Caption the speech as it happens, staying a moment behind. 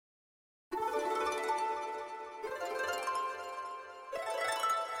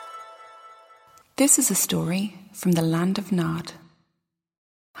This is a story from the land of Nod.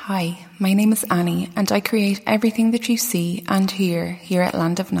 Hi, my name is Annie and I create everything that you see and hear here at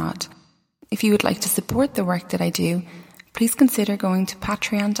Land of Nod. If you would like to support the work that I do, please consider going to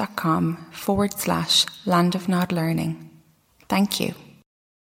patreon.com/Land of Nod Learning. Thank you.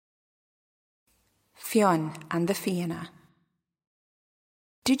 Fionn and the Fianna.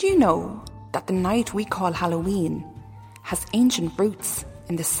 Did you know that the night we call Halloween has ancient roots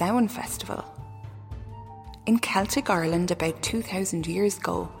in the Samhain festival? In Celtic Ireland about 2,000 years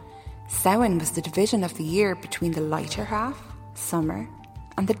ago, Samhain was the division of the year between the lighter half, summer,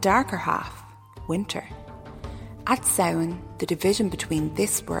 and the darker half, winter. At Samhain, the division between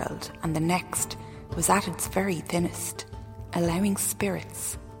this world and the next was at its very thinnest, allowing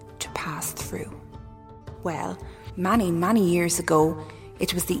spirits to pass through. Well, many years ago,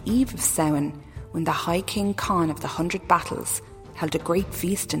 it was the eve of Samhain when the High King Conn of the 100 Battles held a great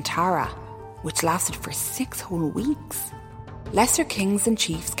feast in Tara, which lasted for 6 whole weeks. Lesser kings and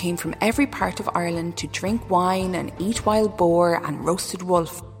chiefs came from every part of Ireland to drink wine and eat wild boar and roasted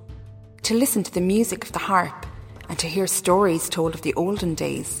wolf, to listen to the music of the harp and to hear stories told of the olden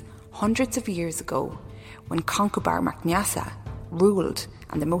days, hundreds of years ago, when Conchobar mac Niasa ruled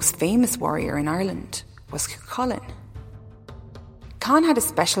and the most famous warrior in Ireland was Cuchulainn. Conn had a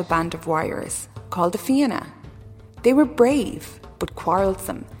special band of warriors called the Fianna. They were brave but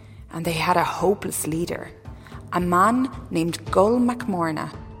quarrelsome, and they had a hopeless leader, a man named Gull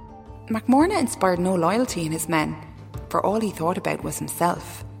MacMorna. MacMorna inspired no loyalty in his men, for all he thought about was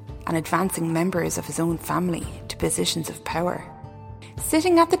himself and advancing members of his own family to positions of power.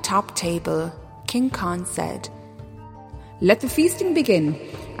 Sitting at the top table, King Conn said, "Let the feasting begin,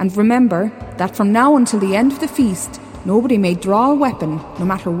 and remember that from now until the end of the feast, nobody may draw a weapon, no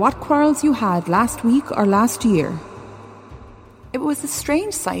matter what quarrels you had last week or last year." It was a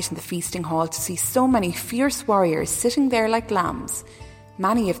strange sight in the feasting hall to see so many fierce warriors sitting there like lambs,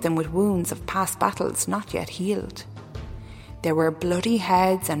 many of them with wounds of past battles not yet healed. There were bloody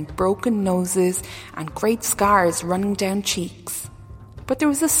heads and broken noses and great scars running down cheeks. But there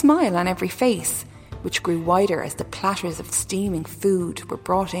was a smile on every face, which grew wider as the platters of steaming food were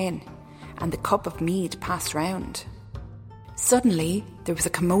brought in and the cup of mead passed round. Suddenly, there was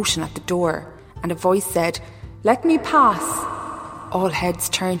a commotion at the door, and a voice said, "Let me pass." All heads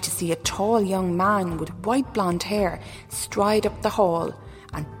turned to see a tall young man with white blonde hair stride up the hall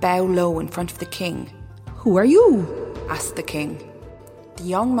and bow low in front of the king. "Who are you?" asked the king. The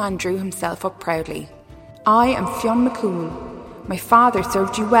young man drew himself up proudly. "I am Fionn McCool. My father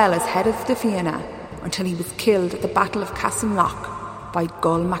served you well as head of the Fianna until he was killed at the Battle of Castleknock by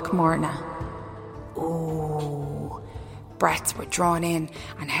Gull MacMorna." Ooh! Breaths were drawn in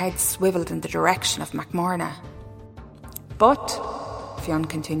and heads swivelled in the direction of MacMorna. "But," Fionn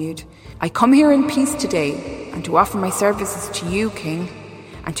continued, "I come here in peace today, and to offer my services to you, King,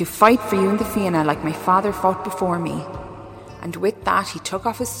 and to fight for you in the Fianna like my father fought before me." And with that he took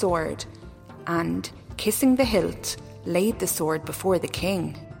off his sword and, kissing the hilt, laid the sword before the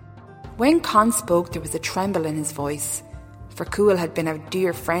king. When Conn spoke, there was a tremble in his voice, for Cuchulainn had been a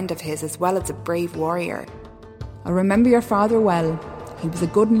dear friend of his as well as a brave warrior. "I remember your father well. He was a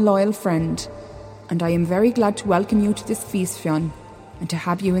good and loyal friend, and I am very glad to welcome you to this feast, Fionn, and to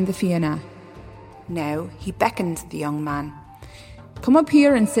have you in the Fianna." Now he beckoned the young man. "Come up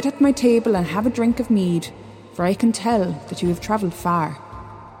here and sit at my table and have a drink of mead, for I can tell that you have travelled far."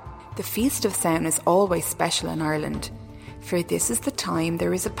 The Feast of Samhain is always special in Ireland, for this is the time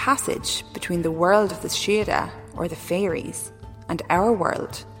there is a passage between the world of the Siada, or the fairies, and our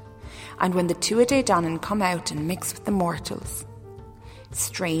world, and when the Tuatha Dé Danann come out and mix with the mortals,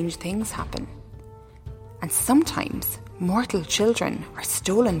 strange things happen. And sometimes mortal children are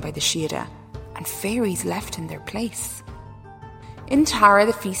stolen by the Siada and fairies left in their place. In Tara,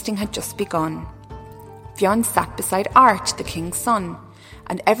 the feasting had just begun. Fionn sat beside Art, the king's son,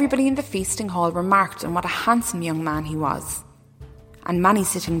 and everybody in the feasting hall remarked on what a handsome young man he was. And many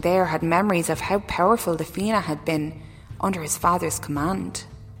sitting there had memories of how powerful the Fianna had been under his father's command.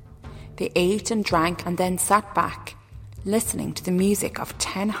 They ate and drank and then sat back, listening to the music of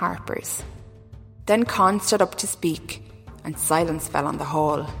 10 harpers. Then Conn stood up to speak, and silence fell on the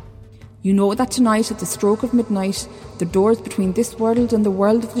hall. "You know that tonight at the stroke of midnight, the doors between this world and the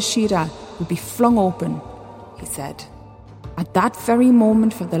world of the Siada will be flung open," he said. "At that very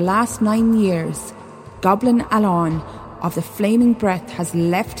moment for the last 9 years, Goblin Alon of the Flaming Breath has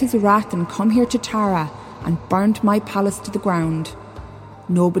left his wrath and come here to Tara and burnt my palace to the ground.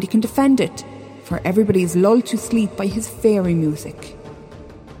 Nobody can defend it, for everybody is lulled to sleep by his fairy music."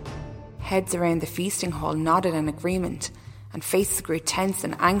 Heads around the feasting hall nodded in agreement, and faces grew tense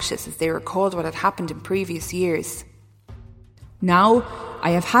and anxious as they recalled what had happened in previous years. "Now,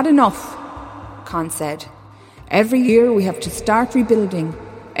 I have had enough," Con said. "Every year we have to start rebuilding.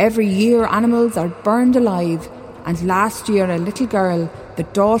 Every year animals are burned alive, and last year a little girl, the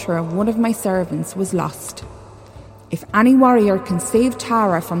daughter of one of my servants, was lost. If any warrior can save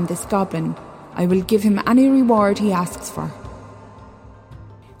Tara from this goblin, I will give him any reward he asks for."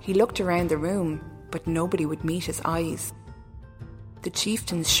 He looked around the room, but nobody would meet his eyes. The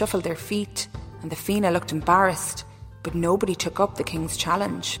chieftains shuffled their feet, and the Fianna looked embarrassed, but nobody took up the king's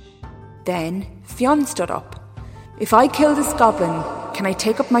challenge. Then Fionn stood up. "If I kill this goblin, can I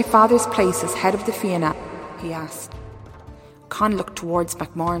take up my father's place as head of the Fianna?" he asked. Con looked towards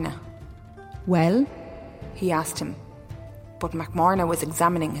MacMorna. "Well?" he asked him, but MacMorna was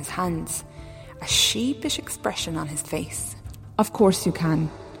examining his hands, a sheepish expression on his face. "Of course you can.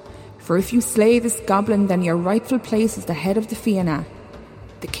 For if you slay this goblin, then your rightful place is the head of the Fianna."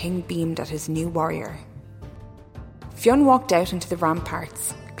 The king beamed at his new warrior. Fionn walked out into the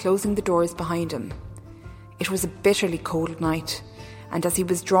ramparts, closing the doors behind him. It was a bitterly cold night, and as he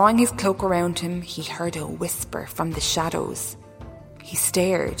was drawing his cloak around him, he heard a whisper from the shadows. He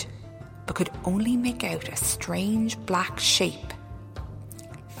stared, but could only make out a strange black shape.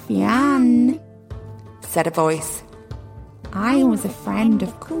 "Fionn," said a voice. "I was a friend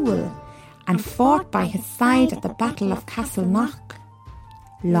of Cúil, and fought by his side at the Battle of Castleknock.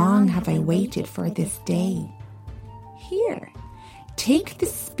 Long have I waited for this day. Here, take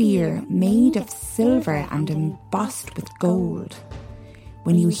this spear made of silver and embossed with gold.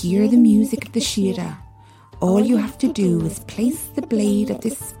 When you hear the music of the Shira, all you have to do is place the blade of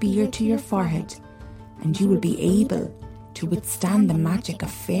this spear to your forehead, and you will be able to withstand the magic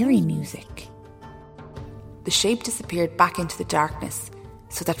of fairy music." The shape disappeared back into the darkness,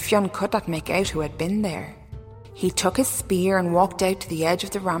 so that Fionn could not make out who had been there. He took his spear and walked out to the edge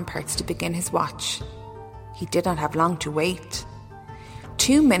of the ramparts to begin his watch. He did not have long to wait.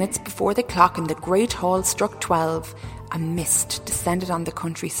 2 minutes before the clock in the great hall struck 12, a mist descended on the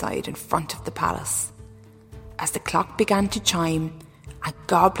countryside in front of the palace. As the clock began to chime, a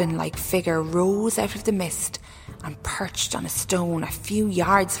goblin-like figure rose out of the mist and perched on a stone a few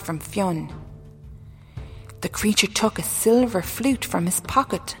yards from Fionn. The creature took a silver flute from his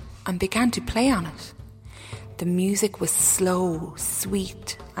pocket and began to play on it. The music was slow,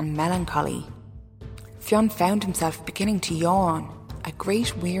 sweet, and melancholy. Fionn found himself beginning to yawn. A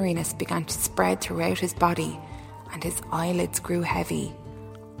great weariness began to spread throughout his body, and his eyelids grew heavy.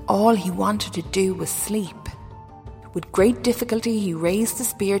 All he wanted to do was sleep. With great difficulty he raised the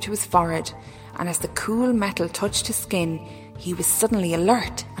spear to his forehead, and as the cool metal touched his skin, he was suddenly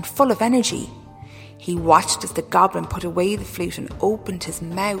alert and full of energy. He watched as the goblin put away the flute and opened his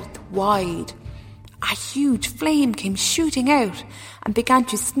mouth wide. A huge flame came shooting out and began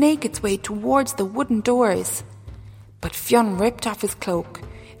to snake its way towards the wooden doors. But Fionn ripped off his cloak,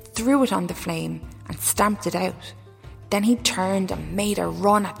 threw it on the flame, and stamped it out. Then he turned and made a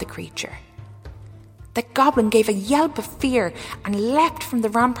run at the creature. The goblin gave a yelp of fear and leapt from the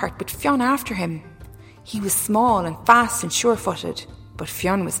rampart with Fionn after him. He was small and fast and sure-footed, but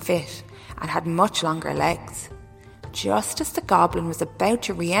Fionn was fit and had much longer legs. Just as the goblin was about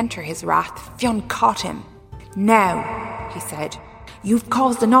to re-enter his wrath, Fionn caught him. "Now," he said, "you've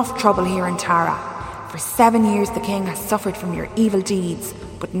caused enough trouble here in Tara. For 7 years the king has suffered from your evil deeds,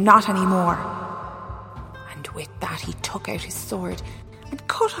 but not anymore." And with that he took out his sword and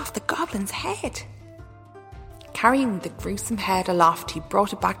cut off the goblin's head. Carrying the gruesome head aloft, he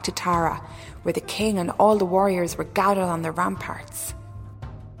brought it back to Tara, where the king and all the warriors were gathered on the ramparts.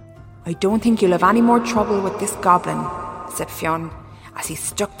 "I don't think you'll have any more trouble with this goblin," said Fionn, as he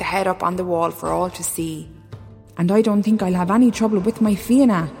stuck the head up on the wall for all to see. "And I don't think I'll have any trouble with my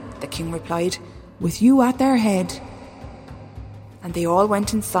Fianna," the king replied, "with you at their head." And they all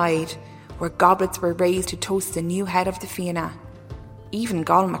went inside, where goblets were raised to toast the new head of the Fianna. Even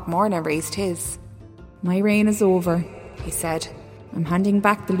Gol MacMorna raised his. "My reign is over," he said. "I'm handing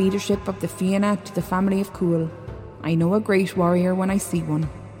back the leadership of the Fianna to the family of Cúil. I know a great warrior when I see one."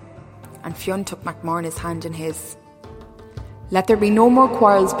 And Fionn took MacMorna's hand in his. "Let there be no more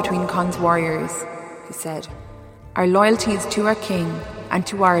quarrels between Con's warriors," he said. "Our loyalty is to our king and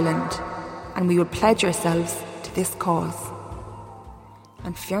to Ireland, and we will pledge ourselves to this cause."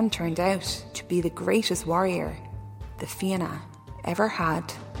 And Fionn turned out to be the greatest warrior the Fianna ever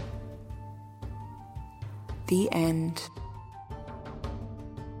had. The end.